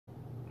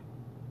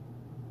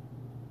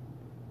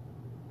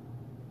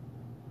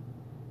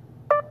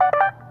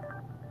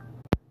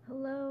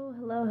Hello,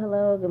 hello,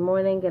 hello. Good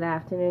morning, good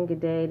afternoon, good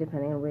day,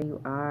 depending on where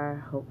you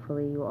are.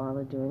 Hopefully, you all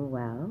are doing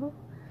well.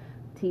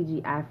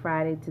 TGI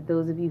Friday to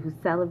those of you who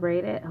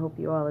celebrate it. Hope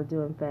you all are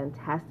doing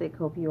fantastic.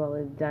 Hope you all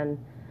have done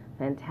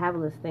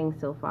fantabulous things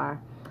so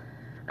far.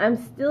 I'm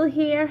still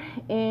here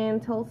in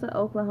Tulsa,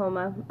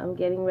 Oklahoma. I'm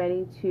getting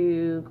ready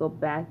to go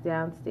back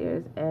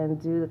downstairs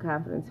and do the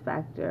confidence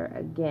factor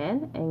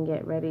again and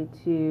get ready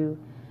to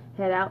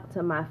head out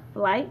to my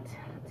flight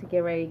to get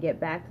ready to get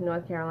back to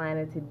North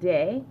Carolina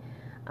today.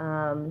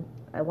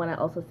 I want to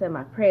also send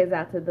my prayers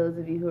out to those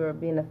of you who are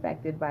being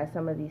affected by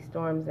some of these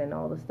storms and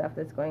all the stuff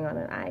that's going on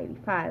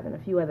I-85 and a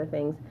few other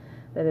things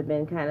that have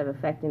been kind of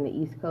affecting the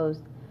East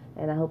Coast.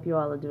 And I hope you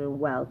all are doing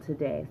well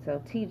today.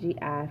 So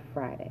TGI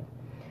Friday.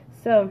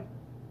 So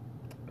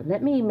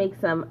let me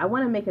I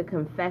want to make a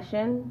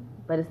confession,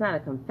 but it's not a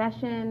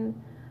confession.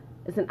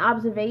 It's an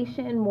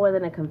observation more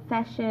than a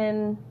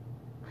confession.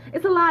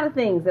 It's a lot of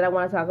things that I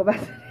want to talk about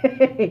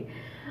today.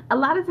 A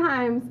lot of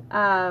times,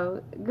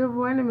 good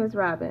morning, Miss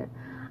Robin.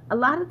 A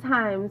lot of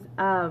times,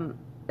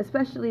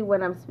 especially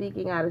when I'm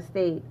speaking out of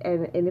state,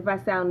 and if I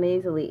sound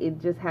nasally,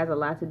 it just has a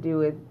lot to do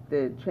with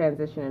the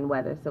transition in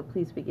weather, so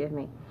please forgive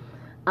me.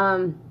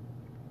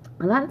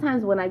 A lot of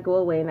times when I go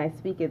away and I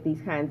speak at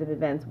these kinds of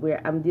events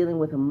where I'm dealing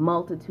with a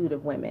multitude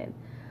of women,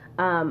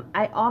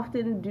 I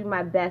often do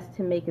my best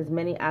to make as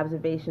many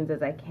observations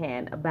as I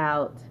can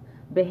about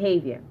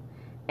behavior.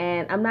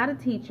 And I'm not a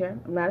teacher,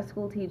 I'm not a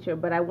school teacher,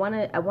 but I want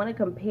to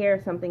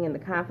compare something in the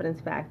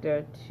confidence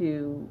factor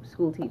to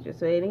school teachers.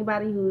 So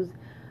anybody who's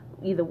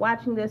either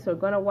watching this or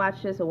going to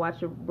watch this or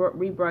watch a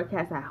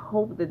rebroadcast, I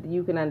hope that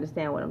you can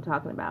understand what I'm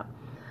talking about.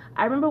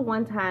 I remember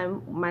one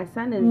time, my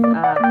son is in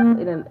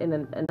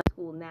a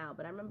school now,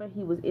 but I remember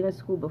he was in a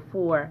school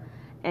before,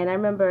 and I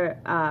remember,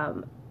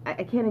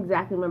 I can't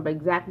exactly remember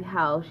exactly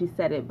how she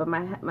said it, but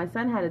my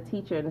son had a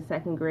teacher in the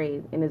second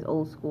grade in his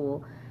old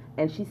school,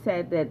 and she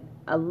said that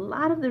a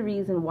lot of the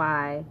reason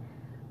why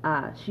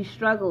she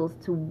struggles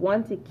to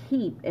want to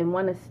keep and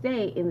want to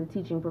stay in the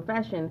teaching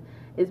profession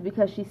is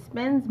because she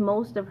spends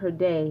most of her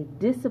day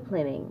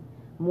disciplining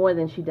more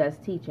than she does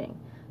teaching.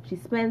 She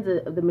spends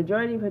the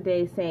majority of her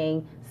day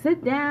saying,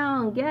 sit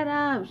down, get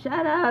up,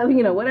 shut up,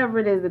 whatever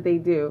it is that they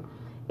do,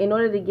 in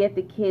order to get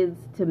the kids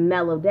to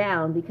mellow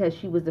down because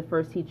she was the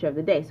first teacher of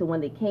the day. So when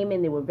they came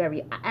in, they were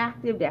very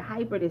active, they're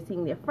hyper, they're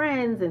seeing their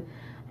friends, and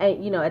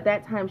at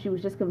that time she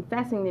was just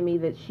confessing to me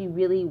that she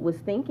really was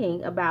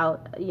thinking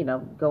about,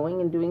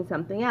 going and doing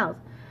something else.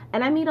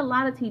 And I meet a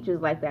lot of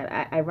teachers like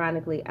that.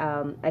 Ironically,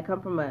 I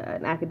come from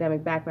an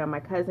academic background. My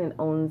cousin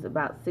owns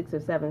about 6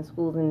 or 7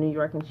 schools in New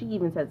York, and she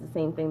even says the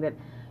same thing, that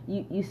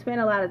you spend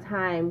a lot of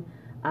time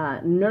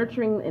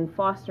nurturing and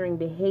fostering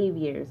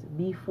behaviors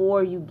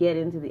before you get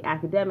into the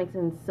academics.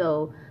 And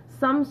so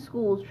some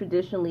schools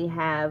traditionally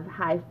have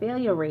high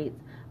failure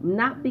rates,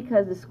 not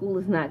because the school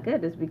is not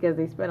good, it's because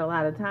they spend a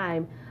lot of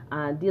time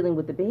dealing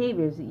with the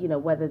behaviors,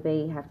 whether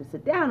they have to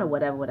sit down or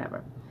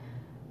whatever.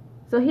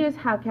 So here's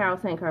how Carol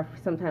Sankar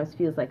sometimes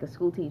feels like a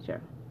school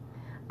teacher.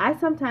 I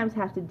sometimes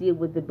have to deal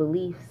with the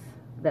beliefs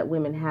that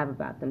women have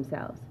about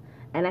themselves.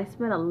 And I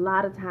spend a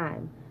lot of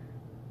time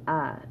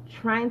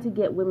trying to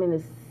get women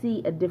to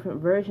see a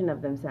different version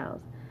of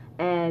themselves.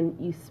 And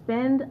you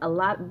spend a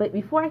lot, but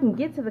before I can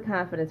get to the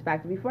confidence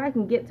factor, before I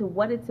can get to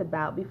what it's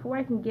about, before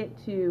I can get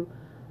to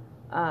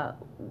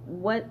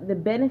what the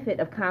benefit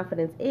of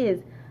confidence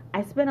is,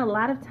 I spend a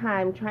lot of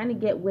time trying to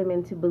get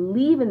women to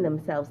believe in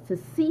themselves, to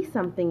see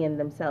something in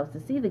themselves,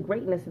 to see the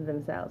greatness in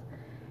themselves.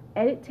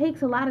 And it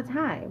takes a lot of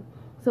time.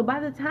 So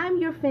by the time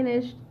you're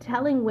finished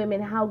telling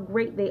women how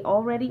great they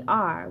already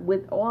are,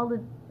 with all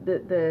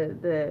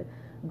the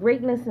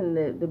greatness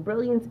and the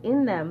brilliance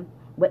in them,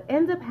 what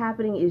ends up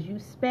happening is you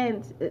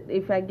spend,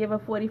 if I give a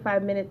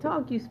 45-minute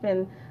talk, you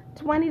spend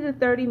 20 to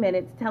 30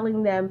 minutes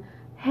telling them,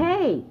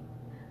 hey,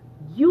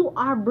 you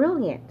are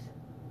brilliant.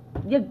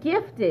 You're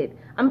gifted.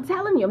 I'm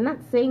telling you, I'm not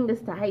saying this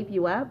to hype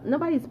you up.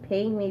 Nobody's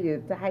paying me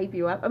to hype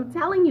you up. I'm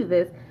telling you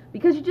this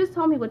because you just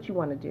told me what you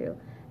want to do.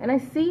 And I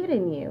see it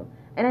in you.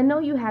 And I know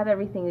you have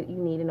everything that you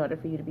need in order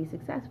for you to be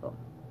successful.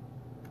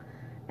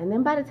 And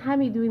then by the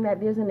time you're doing that,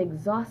 there's an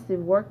exhaustive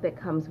work that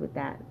comes with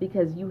that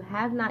because you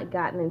have not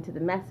gotten into the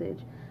message,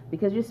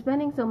 because you're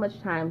spending so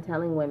much time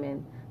telling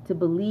women to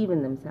believe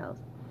in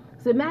themselves.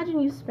 So imagine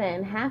you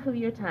spend half of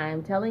your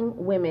time telling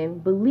women,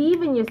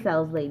 believe in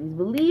yourselves, ladies,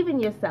 believe in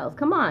yourselves.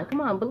 Come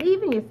on,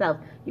 believe in yourselves.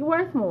 You're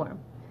worth more.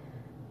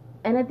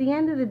 And at the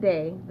end of the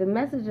day, the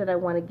message that I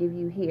want to give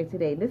you here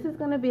today, this is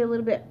going to be a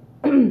little bit,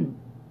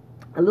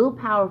 a little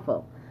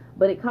powerful,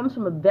 but it comes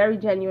from a very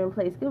genuine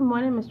place. Good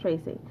morning, Miss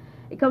Tracy.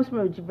 It comes from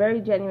a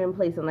very genuine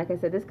place. And like I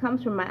said, this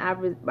comes from my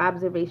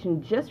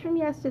observation just from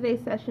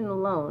yesterday's session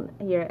alone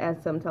here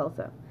at Some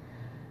Tulsa.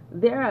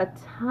 There are a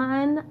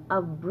ton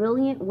of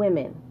brilliant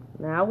women.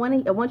 Now, I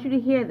want you to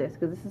hear this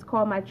because this is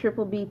called my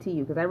triple B to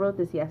you because I wrote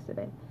this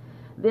yesterday.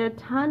 There are a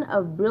ton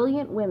of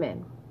brilliant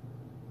women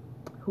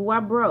who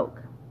are broke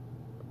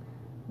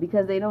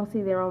because they don't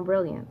see their own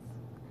brilliance.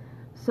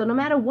 So no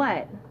matter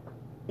what,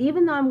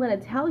 even though I'm going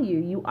to tell you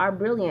you are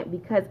brilliant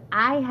because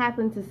I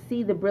happen to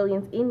see the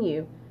brilliance in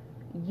you,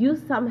 you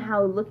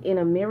somehow look in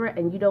a mirror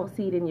and you don't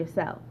see it in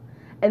yourself.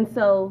 And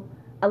so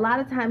a lot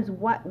of times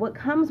what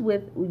comes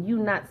with you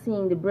not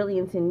seeing the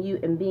brilliance in you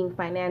and being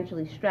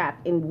financially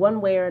strapped in one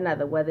way or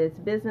another, whether it's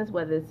business,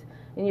 whether it's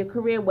in your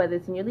career, whether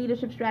it's in your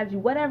leadership strategy,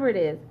 whatever it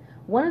is,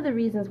 one of the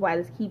reasons why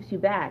this keeps you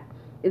back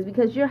is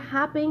because you're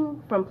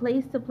hopping from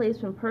place to place,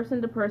 from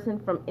person to person,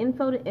 from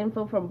info to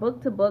info, from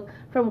book to book,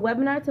 from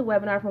webinar to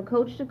webinar, from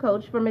coach to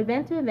coach, from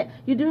event to event.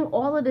 You're doing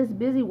all of this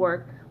busy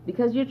work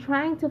because you're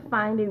trying to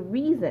find a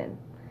reason.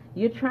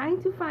 You're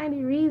trying to find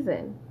a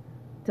reason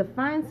to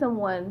find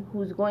someone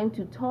who's going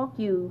to talk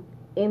you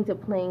into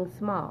playing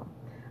small.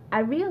 I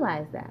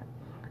realize that.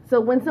 So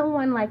when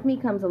someone like me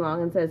comes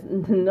along and says,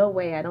 no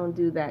way, I don't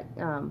do that,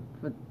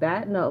 for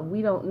that, no,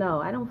 we don't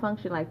know, I don't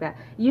function like that.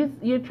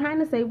 You're trying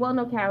to say, well,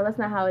 no, Carol, that's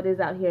not how it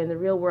is out here in the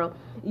real world.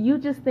 You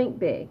just think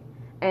big.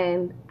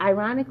 And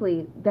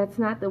ironically, that's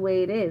not the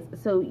way it is.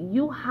 So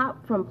you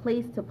hop from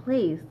place to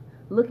place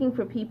looking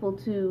for people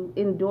to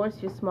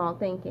endorse your small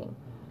thinking.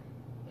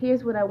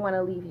 Here's what I want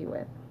to leave you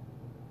with.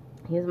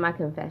 Here's my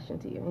confession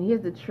to you. And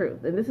here's the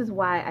truth. And this is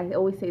why I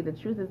always say the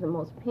truth is the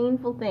most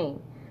painful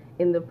thing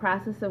in the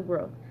process of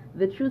growth.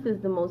 The truth is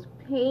the most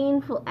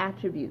painful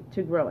attribute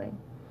to growing.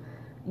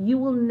 You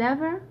will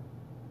never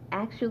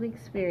actually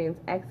experience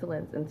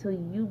excellence until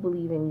you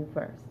believe in you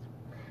first.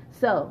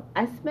 So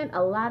I spent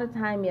a lot of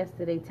time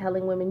yesterday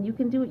telling women, you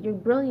can do it, you're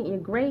brilliant, you're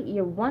great,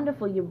 you're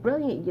wonderful, you're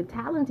brilliant, you're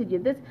talented, you're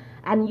this,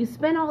 and you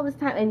spend all this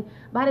time, and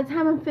by the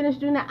time I'm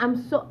finished doing that,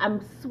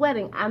 I'm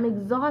sweating, I'm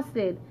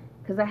exhausted,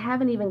 because I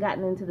haven't even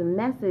gotten into the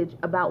message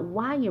about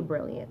why you're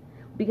brilliant.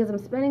 Because I'm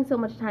spending so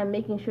much time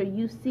making sure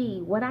you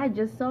see what I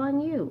just saw in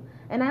you.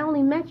 And I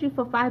only met you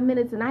for 5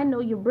 minutes and I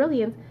know your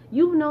brilliance.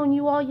 You've known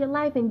you all your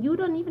life and you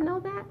don't even know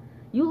that.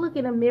 You look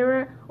in a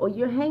mirror or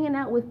you're hanging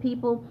out with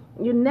people,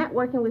 you're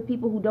networking with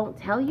people who don't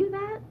tell you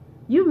that.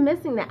 You're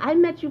missing that. I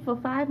met you for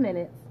 5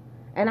 minutes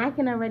and I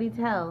can already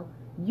tell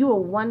you are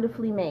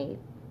wonderfully made.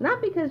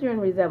 Not because you're in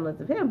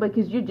resemblance of him, but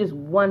because you're just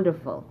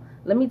wonderful.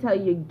 Let me tell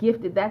you, you're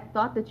gifted. That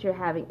thought that you're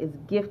having is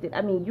gifted.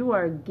 I mean, you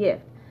are a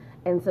gift.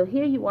 And so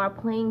here you are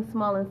playing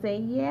small and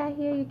saying, yeah, I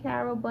hear you,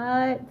 Carol,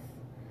 but...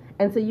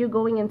 And so you're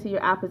going into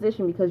your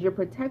opposition because you're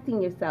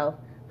protecting yourself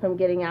from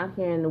getting out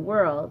here in the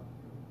world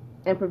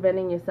and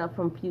preventing yourself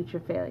from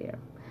future failure.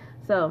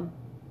 So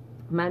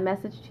my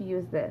message to you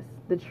is this.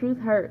 The truth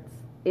hurts.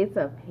 It's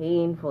a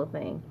painful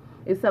thing.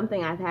 It's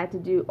something I've had to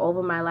do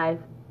over my life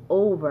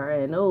over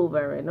and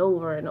over and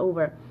over and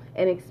over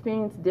and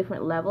experience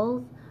different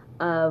levels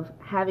of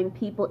having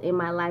people in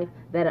my life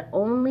that are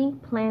only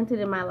planted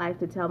in my life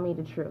to tell me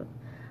the truth.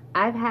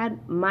 I've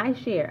had my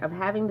share of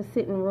having to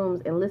sit in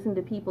rooms and listen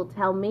to people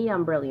tell me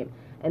I'm brilliant.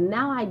 And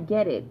now I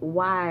get it,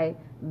 why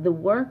the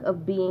work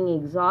of being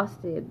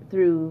exhausted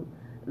through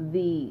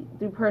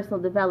personal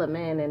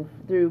development and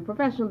through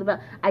professional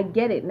development, I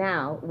get it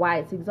now, why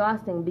it's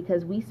exhausting,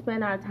 because we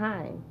spend our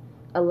time,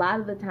 a lot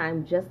of the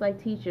time, just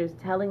like teachers,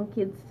 telling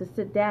kids to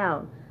sit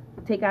down,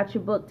 take out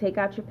your book, take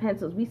out your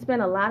pencils. We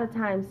spend a lot of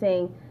time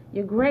saying,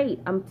 you're great.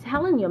 I'm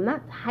telling you, I'm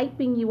not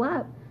hyping you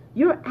up.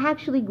 You're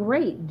actually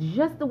great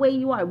just the way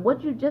you are.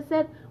 What you just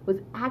said was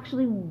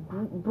actually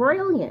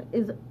brilliant,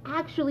 is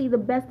actually the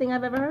best thing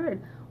I've ever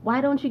heard.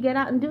 Why don't you get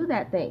out and do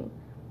that thing?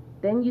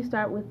 Then you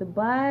start with the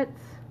buts,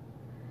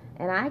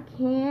 and I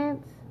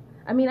can't.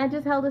 I mean, I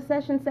just held a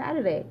session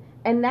Saturday,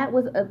 and that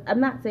was, I'm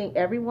not saying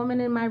every woman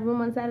in my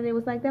room on Saturday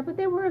was like that, but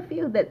there were a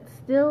few that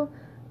still,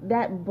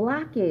 that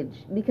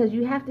blockage, because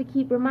you have to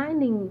keep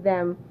reminding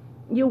them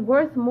you're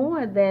worth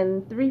more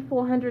than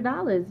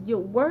 $300-400. You're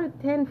worth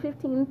 $10,000,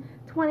 $15,000,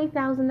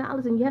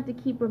 $20,000, and you have to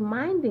keep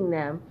reminding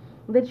them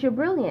that you're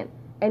brilliant.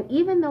 And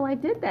even though I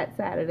did that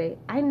Saturday,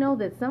 I know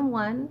that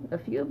a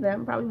few of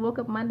them, probably woke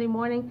up Monday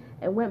morning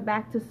and went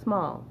back to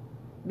small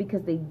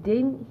because they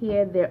didn't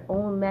hear their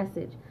own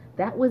message.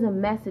 That was a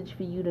message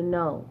for you to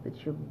know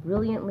that you're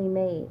brilliantly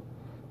made.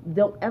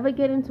 Don't ever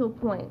get into a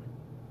point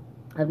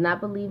of not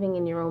believing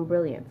in your own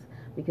brilliance.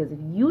 Because if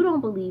you don't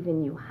believe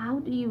in you, how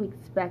do you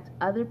expect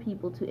other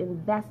people to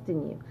invest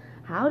in you?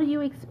 How do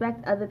you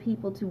expect other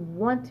people to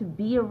want to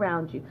be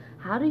around you?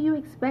 How do you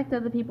expect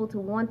other people to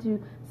want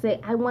to say,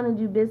 I want to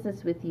do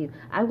business with you,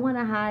 I want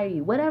to hire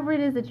you, whatever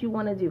it is that you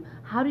want to do?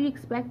 How do you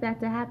expect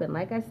that to happen?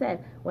 Like I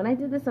said, when I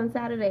did this on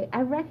Saturday,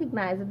 I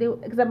recognized that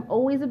because I'm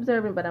always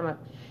observing, but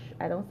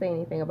I don't say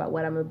anything about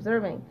what I'm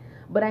observing.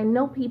 But I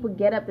know people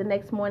get up the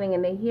next morning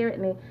and they hear it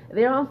and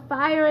they're on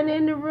fire and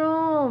in the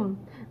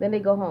room. Then they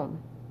go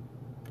home.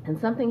 And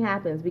something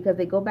happens because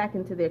they go back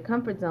into their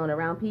comfort zone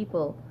around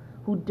people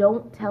who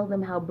don't tell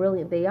them how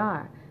brilliant they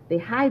are. They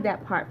hide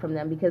that part from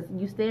them because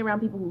you stay around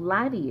people who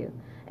lie to you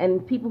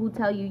and people who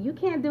tell you, you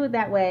can't do it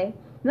that way.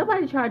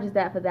 Nobody charges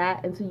that for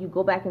that. And so you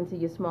go back into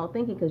your small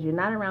thinking because you're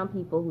not around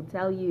people who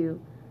tell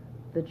you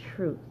the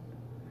truth.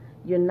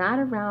 You're not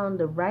around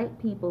the right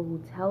people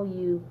who tell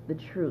you the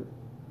truth.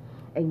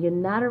 And you're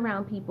not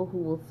around people who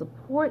will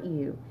support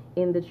you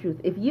in the truth.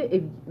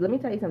 Let me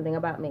tell you something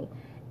about me.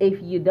 If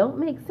you don't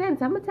make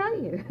sense, I'm gonna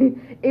tell you.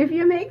 If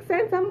you make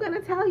sense, I'm gonna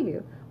tell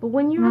you. But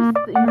when you've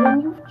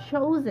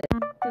chosen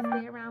to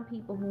stay around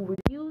people who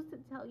refuse to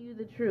tell you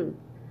the truth,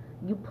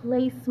 you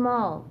play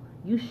small.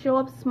 You show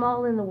up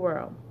small in the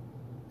world.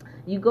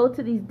 You go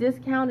to these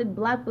discounted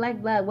blah,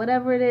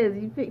 whatever it is.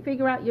 You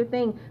figure out your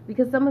thing,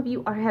 because some of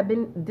you have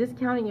been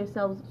discounting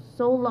yourselves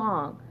so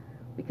long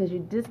because you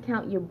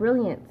discount your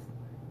brilliance.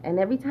 And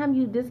every time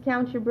you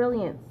discount your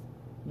brilliance,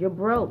 you're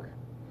broke.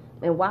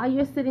 And while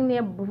you're sitting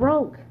there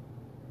broke,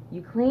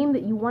 you claim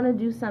that you want to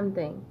do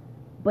something.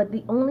 But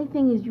the only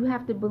thing is you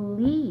have to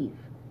believe.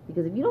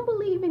 Because if you don't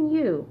believe in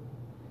you,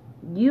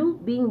 you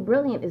being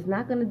brilliant is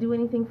not going to do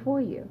anything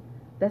for you.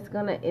 That's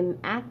going to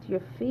enact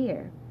your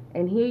fear.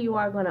 And here you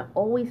are going to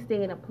always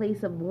stay in a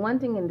place of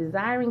wanting and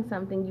desiring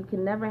something you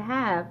can never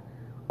have,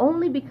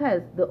 only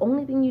because the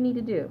only thing you need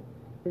to do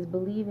is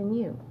believe in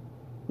you.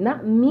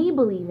 Not me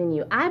believe in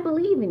you. I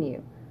believe in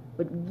you.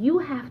 But you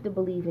have to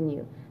believe in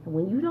you. And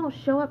when you don't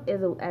show up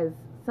as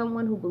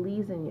someone who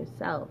believes in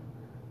yourself,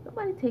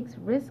 nobody takes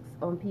risks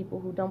on people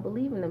who don't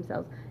believe in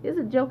themselves. It's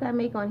a joke I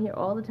make on here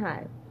all the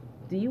time.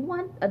 Do you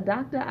want a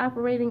doctor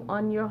operating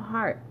on your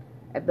heart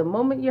at the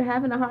moment you're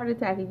having a heart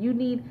attack and you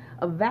need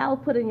a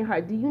valve put in your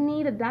heart? Do you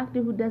need a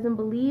doctor who doesn't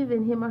believe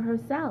in him or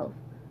herself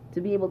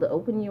to be able to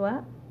open you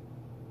up?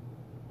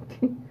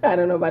 I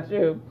don't know about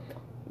you.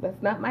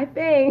 That's not my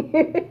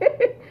thing.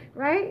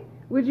 Right?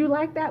 Would you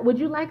like that? Would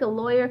you like a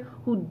lawyer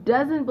who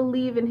doesn't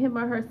believe in him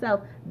or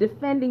herself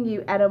defending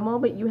you at a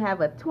moment you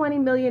have a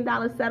 $20 million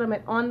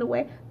settlement on the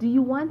way? Do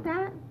you want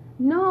that?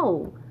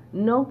 No.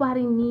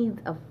 Nobody needs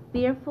a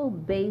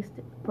fearful-based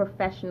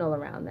professional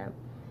around them.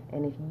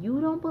 And if you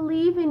don't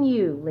believe in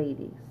you,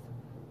 ladies,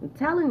 I'm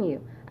telling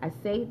you, I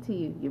say it to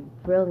you, you're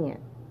brilliant.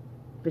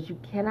 But you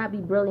cannot be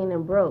brilliant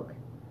and broke.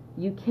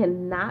 You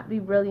cannot be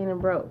brilliant and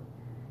broke.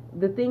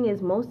 The thing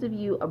is, most of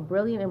you are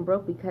brilliant and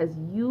broke because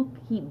you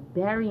keep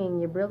burying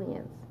your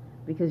brilliance.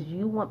 Because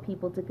you want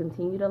people to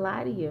continue to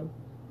lie to you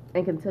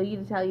and continue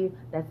to tell you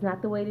that's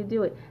not the way to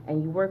do it.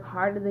 And you work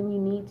harder than you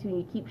need to, and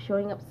you keep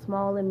showing up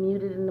small and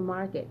muted in the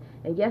market.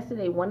 And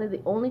yesterday, one of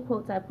the only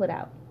quotes I put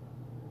out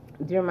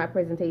during my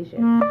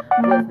presentation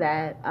was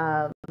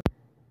that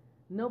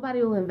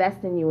nobody will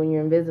invest in you when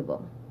you're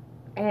invisible.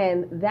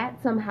 And that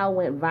somehow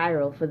went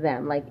viral for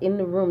them. Like, in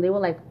the room, they were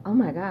like, oh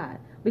my God.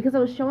 Because I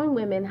was showing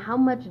women how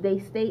much they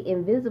stay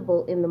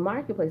invisible in the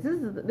marketplace.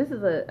 This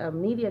is a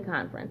media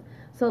conference.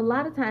 So a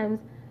lot of times,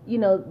 you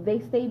know, they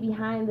stay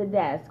behind the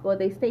desk or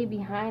they stay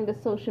behind the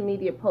social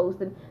media post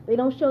and they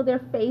don't show their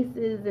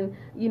faces, and,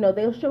 you know,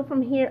 they'll show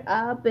from here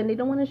up, and they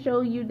don't want to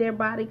show you their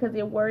body because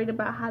they're worried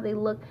about how they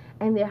look,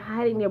 and they're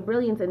hiding their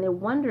brilliance, and they're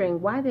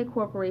wondering why their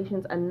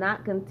corporations are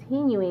not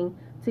continuing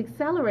to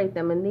accelerate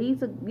them. And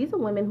these are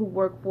women who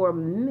work for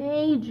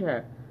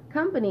major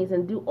companies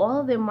and do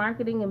all of their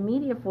marketing and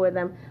media for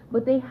them,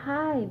 but they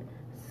hide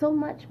so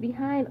much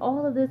behind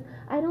all of this.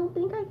 I don't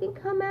think I can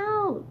come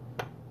out.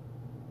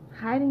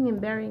 Hiding and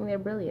burying their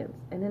brilliance,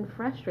 and then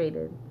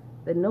frustrated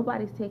that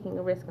nobody's taking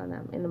a risk on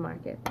them in the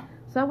market.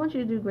 So I want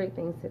you to do great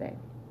things today.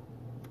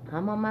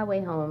 I'm on my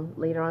way home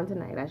later on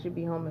tonight. I should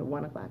be home at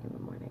 1 o'clock in the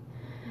morning.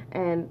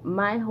 And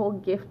my whole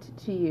gift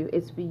to you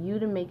is for you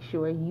to make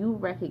sure you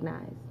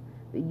recognize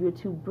that you're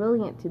too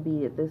brilliant to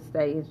be at this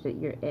stage that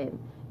you're in.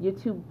 You're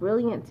too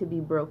brilliant to be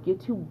broke. You're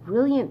too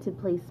brilliant to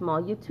play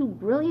small. You're too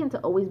brilliant to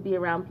always be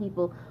around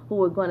people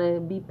who are going to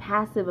be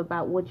passive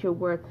about what you're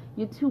worth.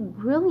 You're too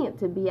brilliant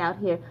to be out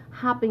here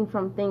hopping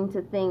from thing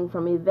to thing,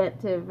 from event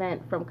to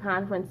event, from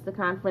conference to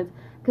conference,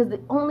 because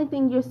the only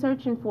thing you're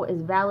searching for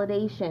is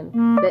validation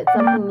that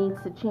something needs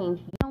to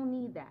change. You don't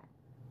need that.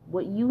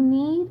 What you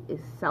need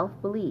is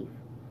self-belief.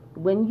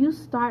 When you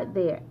start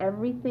there,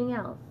 everything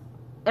else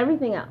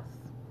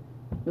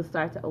will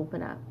start to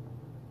open up.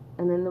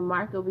 And then the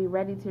market will be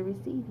ready to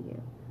receive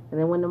you. And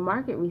then when the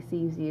market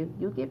receives you,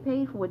 you'll get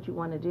paid for what you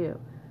want to do.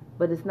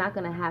 But it's not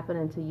going to happen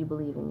until you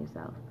believe in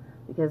yourself.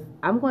 Because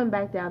I'm going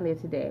back down there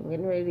today. I'm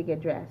getting ready to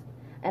get dressed.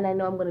 And I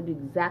know I'm going to do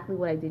exactly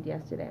what I did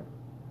yesterday.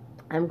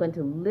 I'm going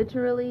to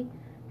literally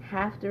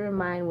have to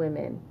remind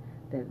women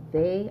that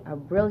they are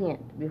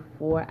brilliant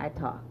before I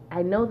talk.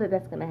 I know that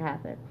that's going to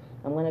happen.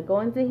 I'm going to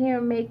go into hair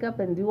and makeup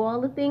and do all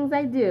the things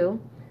I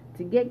do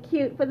to get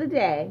cute for the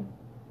day.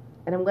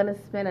 And I'm going to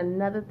spend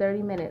another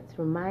 30 minutes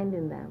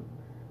reminding them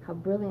how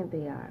brilliant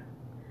they are.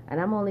 And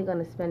I'm only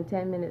going to spend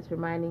 10 minutes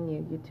reminding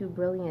you, you're too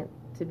brilliant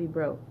to be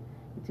broke.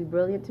 You're too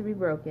brilliant to be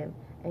broken.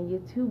 And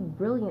you're too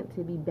brilliant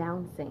to be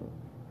bouncing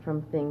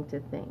from thing to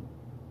thing.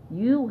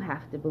 You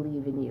have to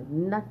believe in you.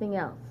 Nothing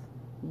else.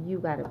 You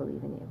got to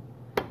believe in you.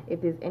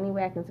 If there's any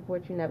way I can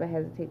support you, never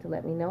hesitate to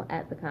let me know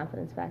at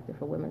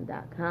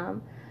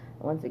theconfidencefactorforwomen.com.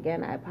 Once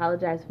again, I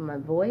apologize for my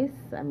voice.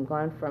 I'm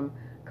gone from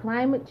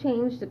climate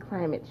change to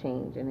climate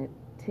change, and it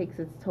takes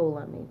its toll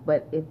on me.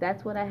 But if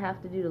that's what I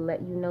have to do to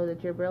let you know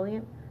that you're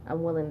brilliant,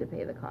 I'm willing to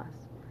pay the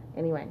cost.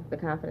 Anyway,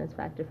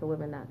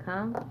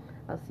 theconfidencefactorforwomen.com.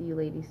 I'll see you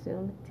ladies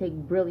soon. Take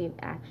brilliant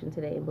action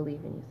today and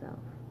believe in yourself.